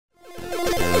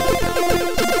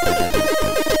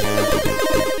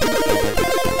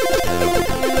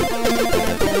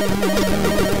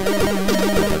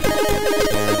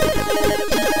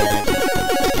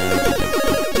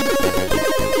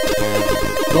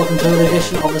welcome to another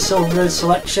edition of the Silverbird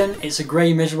Selection. It's a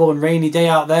grey, miserable and rainy day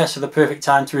out there, so the perfect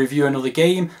time to review another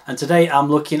game. And today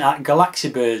I'm looking at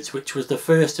Galax-i-birds, which was the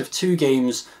first of two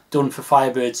games done for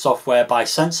Firebird software by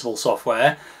Sensible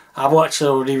Software. I've actually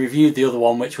already reviewed the other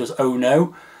one, which was Oh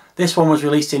No. This one was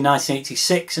released in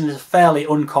 1986 and is a fairly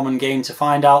uncommon game to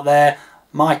find out there.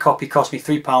 My copy cost me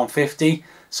 £3.50,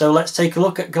 so let's take a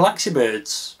look at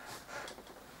Galax-i-birds.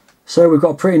 So we've got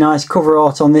a pretty nice cover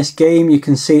art on this game. You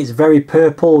can see it's very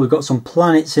purple. We've got some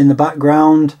planets in the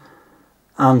background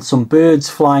and some birds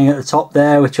flying at the top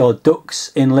there, which are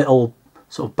ducks in little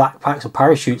sort of backpacks or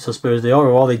parachutes, I suppose they are,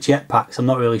 or are they jetpacks? I'm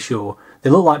not really sure. They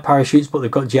look like parachutes, but they've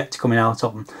got jets coming out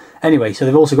of them. Anyway, so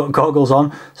they've also got goggles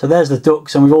on. So there's the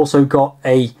ducks, and we've also got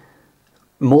a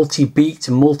multi-beaked,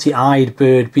 multi-eyed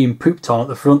bird being pooped on at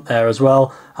the front there as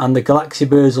well. And the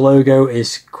Galax-i-birds logo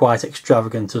is quite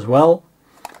extravagant as well.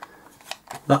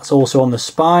 That's also on the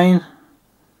spine,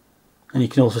 and you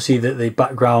can also see that the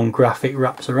background graphic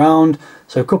wraps around.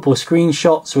 So a couple of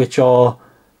screenshots which are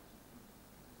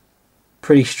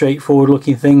pretty straightforward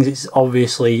looking things. It's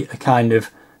obviously a kind of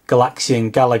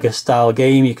Galaxian Galaga style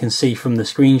game, you can see from the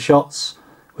screenshots,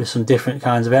 with some different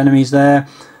kinds of enemies there.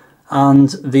 And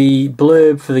the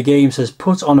blurb for the game says,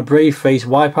 "Put on a brave face,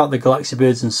 wipe out the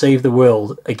Galax-i-birds and save the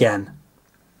world again."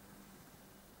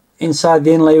 Inside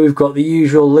the inlay we've got the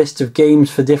usual list of games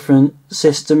for different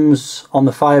systems on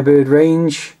the Firebird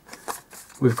range.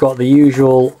 We've got the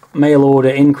usual mail order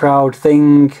in-crowd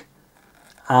thing,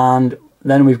 and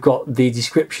then we've got the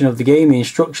description of the game, the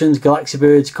instructions,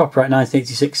 Galax-i-birds, copyright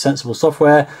 1986, Sensible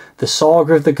Software, the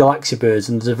saga of the Galax-i-birds,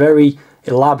 and there's a very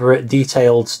elaborate,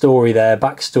 detailed story there,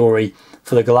 backstory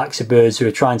for the Galax-i-birds who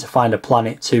are trying to find a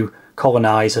planet to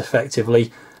colonise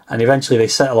effectively, and eventually they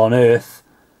settle on Earth.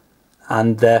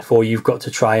 And therefore you've got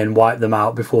to try and wipe them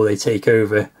out before they take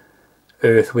over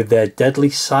Earth with their deadly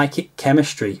psychic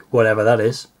chemistry, whatever that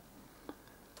is.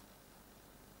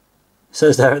 It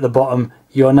says there at the bottom,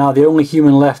 "You are now the only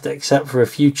human left except for a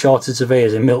few chartered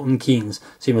surveyors in Milton Keynes,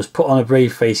 so you must put on a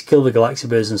brave face, kill the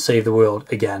Galax-i-birds and save the world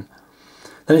again."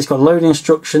 Then it's got loading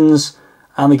instructions,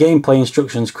 and the gameplay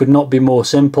instructions could not be more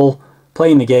simple.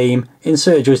 Playing the game,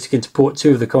 insert a joystick into port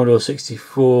 2 of the Commodore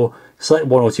 64, select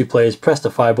one or two players, press the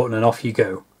fire button and off you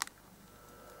go.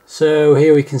 So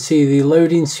here we can see the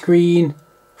loading screen.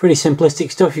 Pretty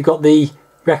simplistic stuff. You've got the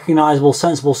recognisable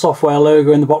Sensible Software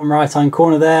logo in the bottom right hand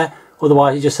corner there.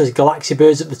 Otherwise it just says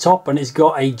Galax-i-birds at the top, and it's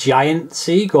got a giant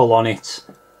seagull on it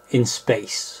in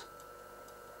space.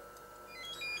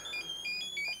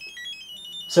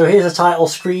 So here's a title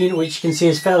screen, which you can see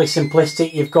is fairly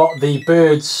simplistic. You've got the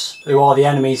birds, who are the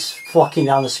enemies, flocking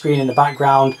down the screen in the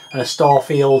background, and a star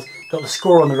field. You've got the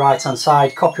score on the right hand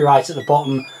side, copyright at the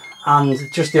bottom, and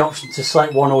just the option to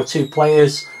select one or two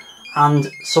players,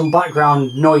 and some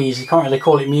background noise. You can't really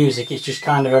call it music, it's just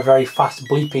kind of a very fast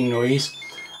bleeping noise.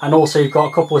 And also you've got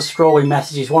a couple of scrolling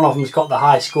messages. One of them's got the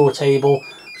high score table,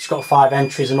 which has got 5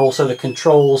 entries, and also the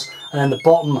controls. And then the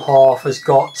bottom half has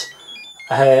got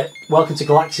welcome to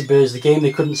Galax-i-birds, the game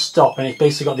they couldn't stop, and it's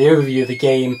basically got the overview of the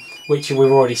game, which we've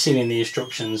already seen in the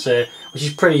instructions, which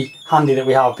is pretty handy that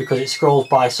we have, because it scrolls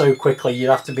by so quickly you'd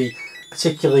have to be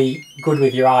particularly good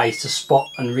with your eyes to spot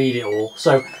and read it all.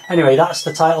 So anyway, that's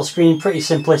the title screen, pretty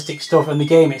simplistic stuff, and the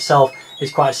game itself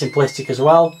is quite simplistic as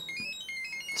well.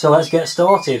 So let's get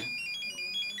started.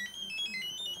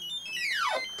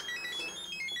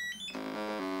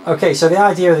 Okay, so the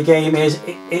idea of the game is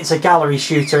it's a gallery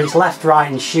shooter. It's left,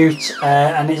 right and shoot,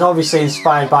 and it's obviously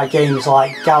inspired by games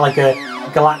like Galaga,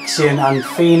 Galaxian and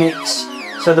Phoenix.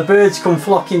 So the birds come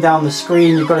flocking down the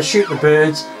screen, you've got to shoot the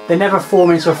birds. They never form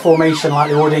into a formation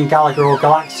like they would in Galaga or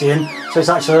Galaxian, so it's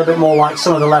actually a little bit more like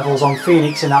some of the levels on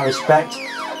Phoenix in that respect.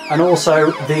 And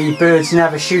also the birds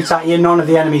never shoot at you, none of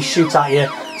the enemies shoot at you,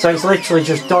 so it's literally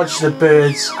just dodge the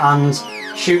birds and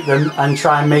shoot them and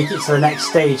try and make it to the next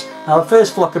stage. Now the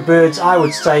first flock of birds, I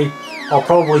would say, are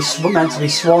probably meant to be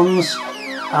swans,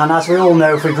 and as we all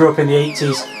know if we grew up in the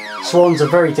 80s, swans are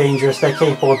very dangerous. They're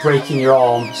capable of breaking your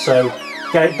arm, so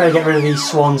better get rid of these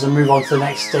swans and move on to the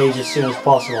next stage as soon as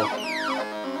possible.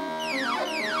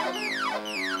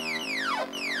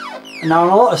 Now on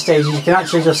a lot of stages you can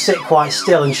actually just sit quite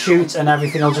still and shoot and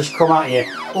everything will just come at you.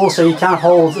 Also you can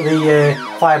hold the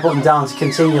fire button down to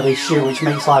continually shoot, which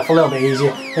makes life a little bit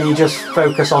easier. Then you just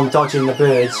focus on dodging the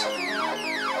birds.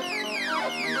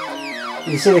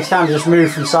 You see they kind of just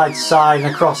move from side to side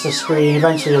and across the screen.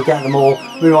 Eventually you'll get them all.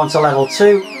 Move on to level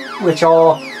 2, which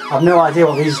are, I have no idea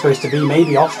what these are supposed to be,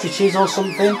 maybe ostriches or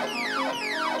something.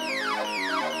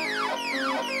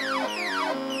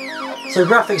 So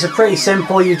graphics are pretty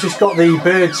simple. You've just got the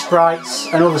bird sprites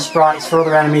and other sprites for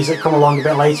other enemies that come along a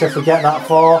bit later if we get that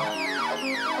far.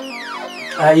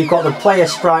 You've got the player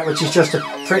sprite, which is just a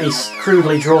pretty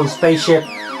crudely drawn spaceship,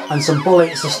 and some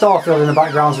bullets. The starfield in the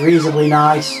background is reasonably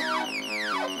nice.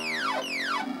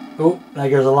 Oh, there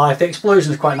goes a life. The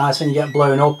explosion is quite nice when you get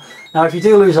blown up. Now if you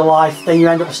do lose a life, then you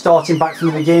end up starting back from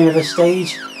the beginning of the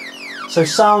stage. So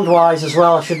sound wise as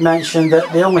well, I should mention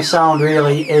that the only sound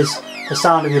really is the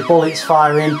sound of your bullets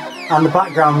firing and the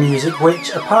background music,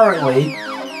 which apparently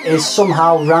is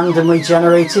somehow randomly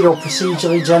generated or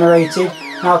procedurally generated.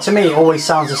 Now to me it always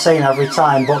sounds the same every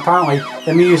time, but apparently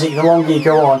the music, the longer you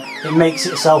go on, it makes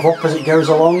itself up as it goes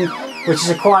along, which is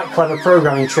a quite clever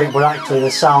programming trick, but actually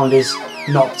the sound is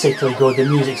not particularly good, the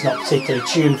music's not particularly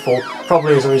tuneful,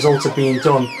 probably as a result of being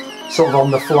done sort of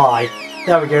on the fly.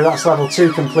 There we go, that's level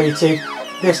 2 completed.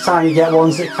 This time you get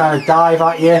ones that kind of dive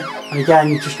at you, and again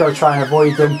you just got to try and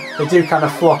avoid them. They do kind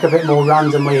of flock a bit more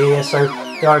randomly here, so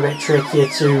they are a bit trickier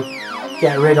to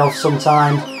get rid of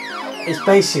sometimes. It's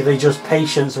basically just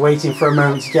patience, waiting for a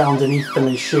moment to get underneath them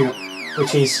and shoot,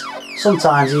 which is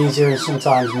sometimes easier and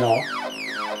sometimes not.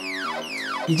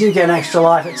 You do get an extra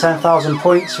life at 10,000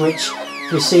 points, which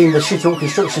if you've seen the shoot 'em up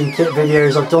construction kit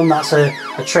videos I've done, that's a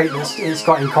trait that's it's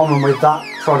got in common with that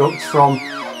product from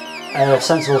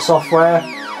Sensible Software.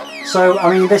 So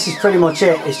I mean, this is pretty much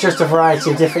it. It's just a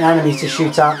variety of different enemies to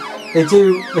shoot at.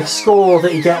 The score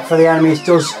that you get for the enemies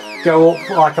does go up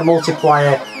like a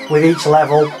multiplier with each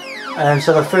level.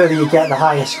 So the further you get, the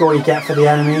higher score you get for the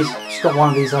enemies. Just got one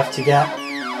of these left to get.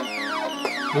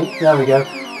 Ooh, there we go.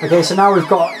 Okay, so now we've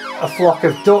got a flock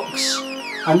of ducks,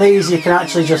 and these you can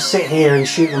actually just sit here and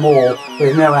shoot them all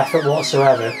with no effort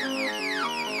whatsoever.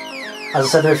 As I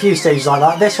said, there are a few stages like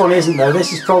that. This one isn't though.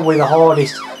 This is probably the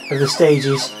hardest of the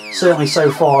stages, certainly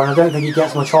so far, and I don't think it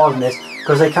gets much harder than this,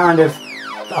 because they kind of,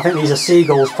 I think these are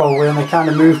seagulls probably, and they kind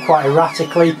of move quite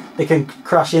erratically. They can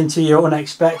crash into you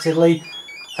unexpectedly.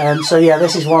 So yeah,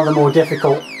 this is one of the more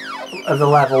difficult of the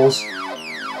levels,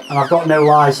 and I've got no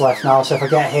lives left now, so if I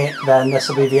get hit then this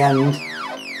will be the end.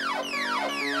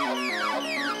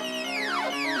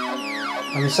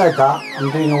 Having said that,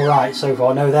 I'm doing alright so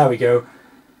far. No, there we go.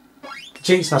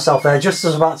 Jinxed myself there, just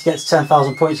as I was about to get to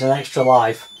 10,000 points and an extra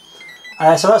life.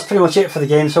 So that's pretty much it for the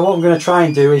game. So what I'm going to try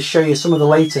and do is show you some of the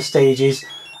later stages.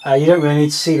 You don't really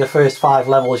need to see the first 5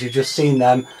 levels, you've just seen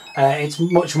them. It's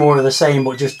much more of the same,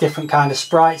 but just different kind of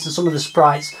sprites, and some of the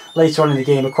sprites later on in the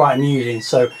game are quite amusing,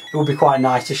 so it would be quite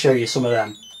nice to show you some of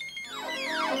them.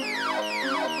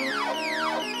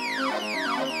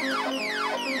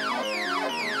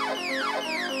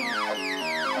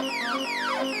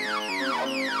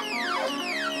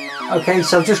 Okay,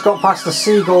 so I've just got past the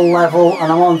seagull level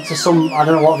and I'm on to some, I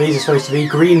don't know what these are supposed to be,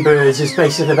 green birds is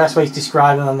basically the best way to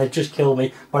describe them, and they've just killed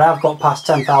me. But I've got past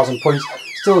 10,000 points,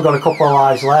 still got a couple of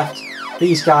lives left.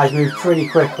 These guys move pretty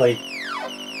quickly.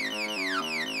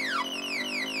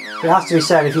 But it has to be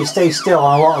said, if you stay still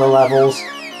on a lot of the levels,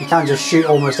 you can just shoot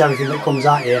almost everything that comes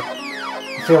at you.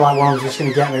 I feel like one of them's just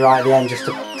going to get me right at the end just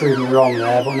to prove me wrong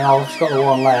there, but no, I've just got the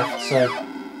one left, so...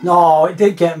 No, it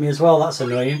did get me as well, that's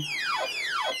annoying.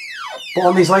 But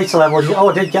on these later levels, oh,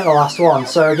 I did get the last one.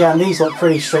 So again, these look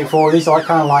pretty straightforward. These are like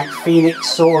kind of like phoenix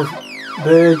sort of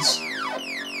birds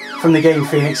from the game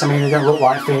Phoenix. I mean, they don't look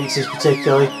like phoenixes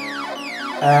particularly.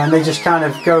 And they just kind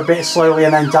of go a bit slowly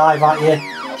and then dive at you.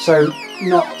 So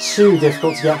not too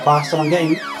difficult to get past. And I'm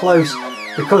getting close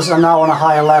because I'm now on a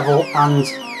higher level and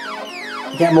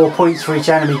get more points for each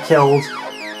enemy killed.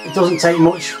 It doesn't take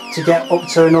much to get up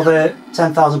to another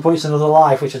 10,000 points, another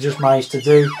life, which I just managed to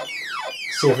do.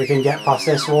 See if we can get past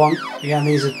this one. Again,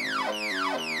 these are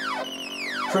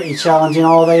pretty challenging,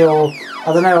 are they? Or,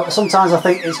 I don't know, sometimes I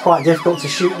think it's quite difficult to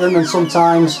shoot them, and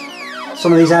sometimes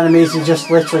some of these enemies, you just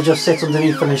literally just sit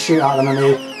underneath them and shoot at them, and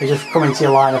they just come into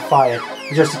your line of fire.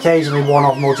 And just occasionally one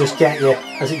of them will just get you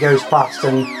as it goes past,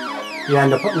 and you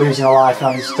end up losing a life and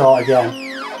having to start again.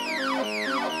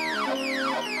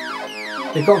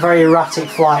 They've got very erratic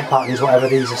flight patterns, whatever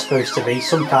these are supposed to be.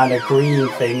 Some kind of green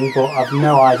thing, but I've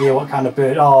no idea what kind of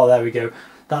bird. Oh, there we go.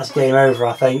 That's game over,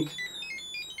 I think.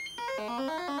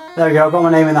 There we go, I've got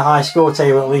my name in the high score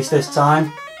table at least this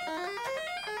time.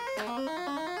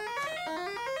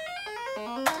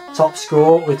 Top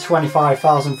score with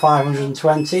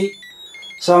 25,520.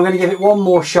 So I'm going to give it one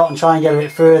more shot and try and get a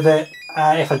bit further.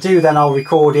 If I do, then I'll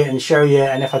record it and show you,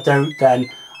 and if I don't, then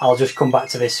I'll just come back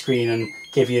to this screen and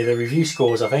give you the review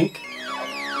scores, I think.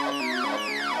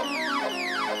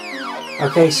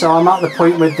 Okay, so I'm at the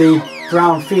point with the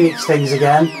brown phoenix things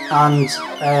again, and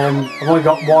I've only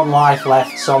got one life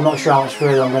left, so I'm not sure how much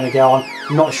further I'm going to go on.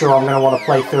 I'm not sure I'm going to want to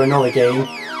play through another game.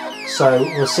 So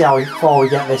we'll see how far we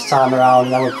get this time around,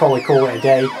 and then we'll probably call it a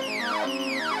day.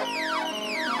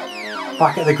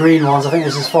 Back at the green ones, I think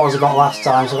this is as far as I got last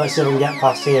time, so let's see if we can get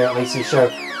past here at least and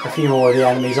show a few more of the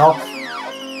enemies off.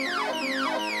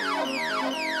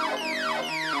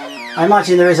 I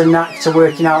imagine there is a knack to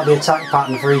working out the attack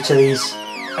pattern for each of these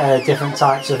different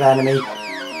types of enemy.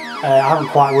 I haven't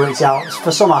quite worked it out.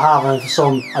 For some I have, and for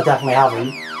some I definitely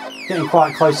haven't. Getting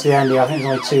quite close to the end here. I think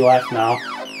there's only 2 left now.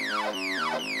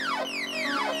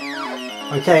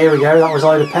 Okay, here we go. That was a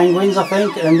load of penguins, I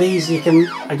think. And these you can,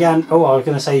 again, oh, I was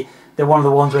going to say they're one of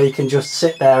the ones where you can just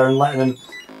sit there and let them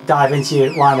dive into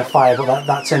your line of fire, but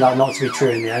that turned out not to be true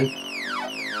in the end.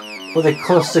 But they're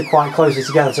clustered quite closely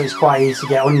together, so it's quite easy to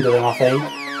get under them, I think.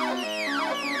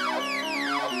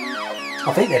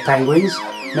 I think they're penguins.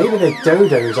 Maybe they're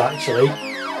dodos, actually.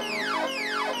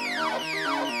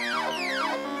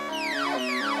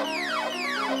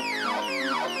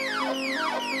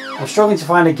 I'm struggling to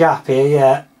find a gap here,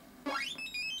 yeah.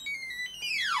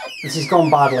 This has gone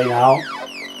badly now.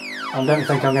 I don't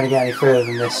think I'm going to get any further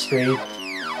than this screen.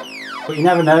 But you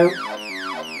never know.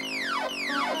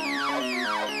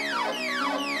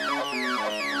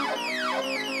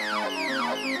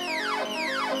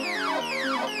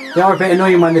 They are a bit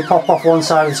annoying when they pop off one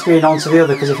side of the screen onto the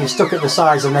other, because if you're stuck at the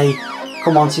sides and they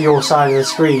come onto your side of the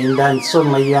screen, then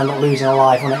suddenly you end up losing a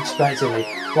life unexpectedly.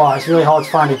 Wow, it's really hard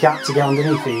to find a gap to get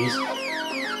underneath these.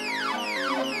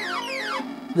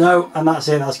 No, and that's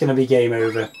it, that's going to be game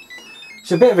over.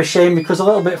 It's a bit of a shame because a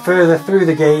little bit further through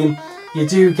the game you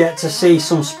do get to see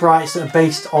some sprites that are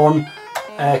based on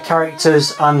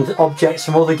characters and objects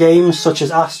from other games, such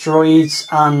as asteroids,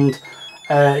 and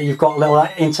you've got little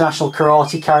international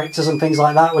karate characters and things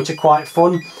like that, which are quite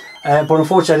fun. But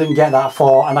unfortunately I didn't get that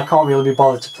far, and I can't really be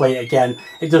bothered to play it again.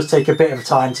 It does take a bit of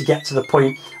time to get to the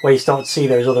point where you start to see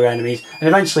those other enemies, and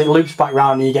eventually it loops back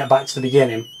round and you get back to the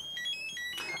beginning.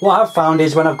 What I've found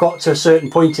is when I've got to a certain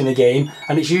point in the game,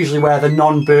 and it's usually where the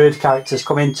non-bird characters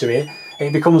come into it,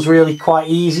 it becomes really quite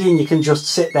easy, and you can just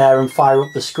sit there and fire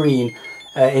up the screen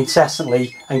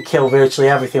incessantly and kill virtually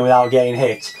everything without getting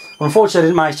hit. Unfortunately I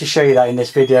didn't manage to show you that in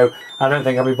this video. I don't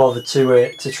think I'll be bothered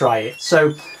to try it.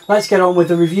 So let's get on with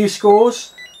the review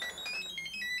scores.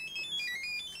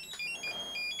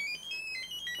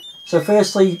 So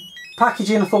firstly,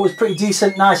 packaging I thought was pretty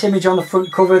decent. Nice image on the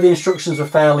front cover. The instructions were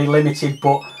fairly limited,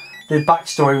 but the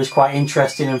backstory was quite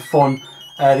interesting and fun.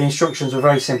 The instructions were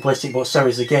very simplistic, but so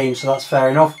is the game, so that's fair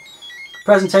enough.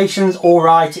 Presentation's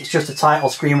alright. It's just a title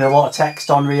screen with a lot of text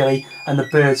on really, and the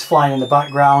birds flying in the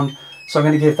background. So I'm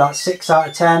going to give that 6 out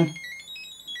of 10.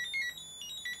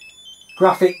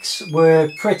 Graphics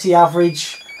were pretty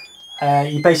average.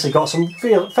 You basically got some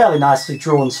fairly nicely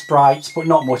drawn sprites, but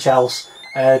not much else.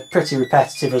 Pretty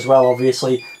repetitive as well,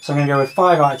 obviously. So I'm going to go with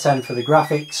 5 out of 10 for the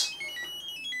graphics.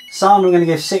 Sound I'm going to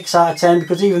give 6 out of 10,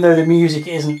 because even though the music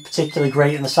isn't particularly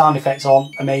great and the sound effects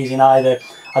aren't amazing either,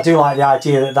 I do like the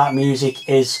idea that that music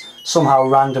is somehow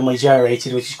randomly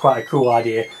generated, which is quite a cool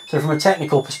idea. So from a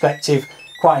technical perspective,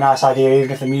 quite a nice idea,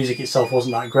 even if the music itself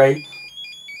wasn't that great.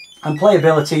 And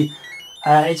playability,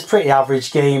 it's a pretty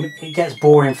average game. It gets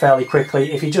boring fairly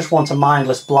quickly. If you just want a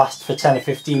mindless blast for 10 or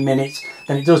 15 minutes,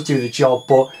 then it does do the job,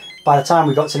 but by the time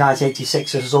we got to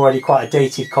 1986 it was already quite a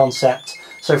dated concept.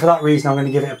 So for that reason I'm going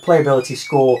to give it a playability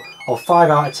score of 5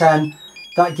 out of 10.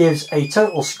 That gives a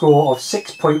total score of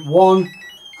 6.1,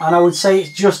 and I would say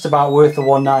it's just about worth the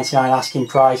 $1.99 asking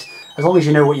price. As long as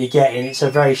you know what you're getting, it's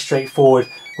a very straightforward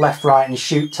left, right and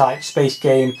shoot type space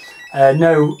game.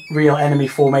 No real enemy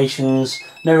formations,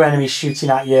 no enemies shooting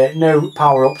at you, no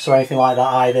power-ups or anything like that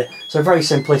either. So a very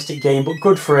simplistic game, but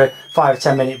good for a 5 or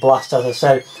 10 minute blast, as I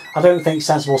said. I don't think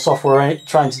Sensible Software were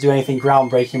trying to do anything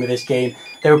groundbreaking with this game.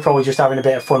 They were probably just having a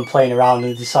bit of fun playing around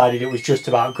and decided it was just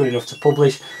about good enough to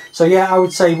publish. So yeah, I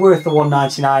would say worth the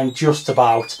 $1.99 just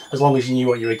about, as long as you knew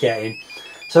what you were getting.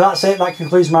 So that's it, that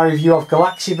concludes my review of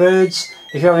Galax-i-birds.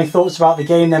 If you have any thoughts about the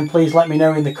game, then please let me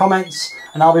know in the comments,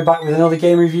 and I'll be back with another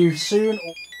game review soon.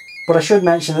 But I should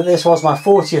mention that this was my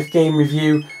 40th game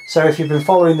review, so if you've been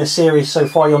following the series so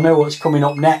far, you'll know what's coming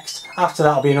up next. After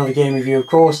that will be another game review, of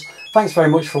course. Thanks very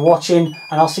much for watching,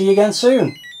 and I'll see you again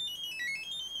soon.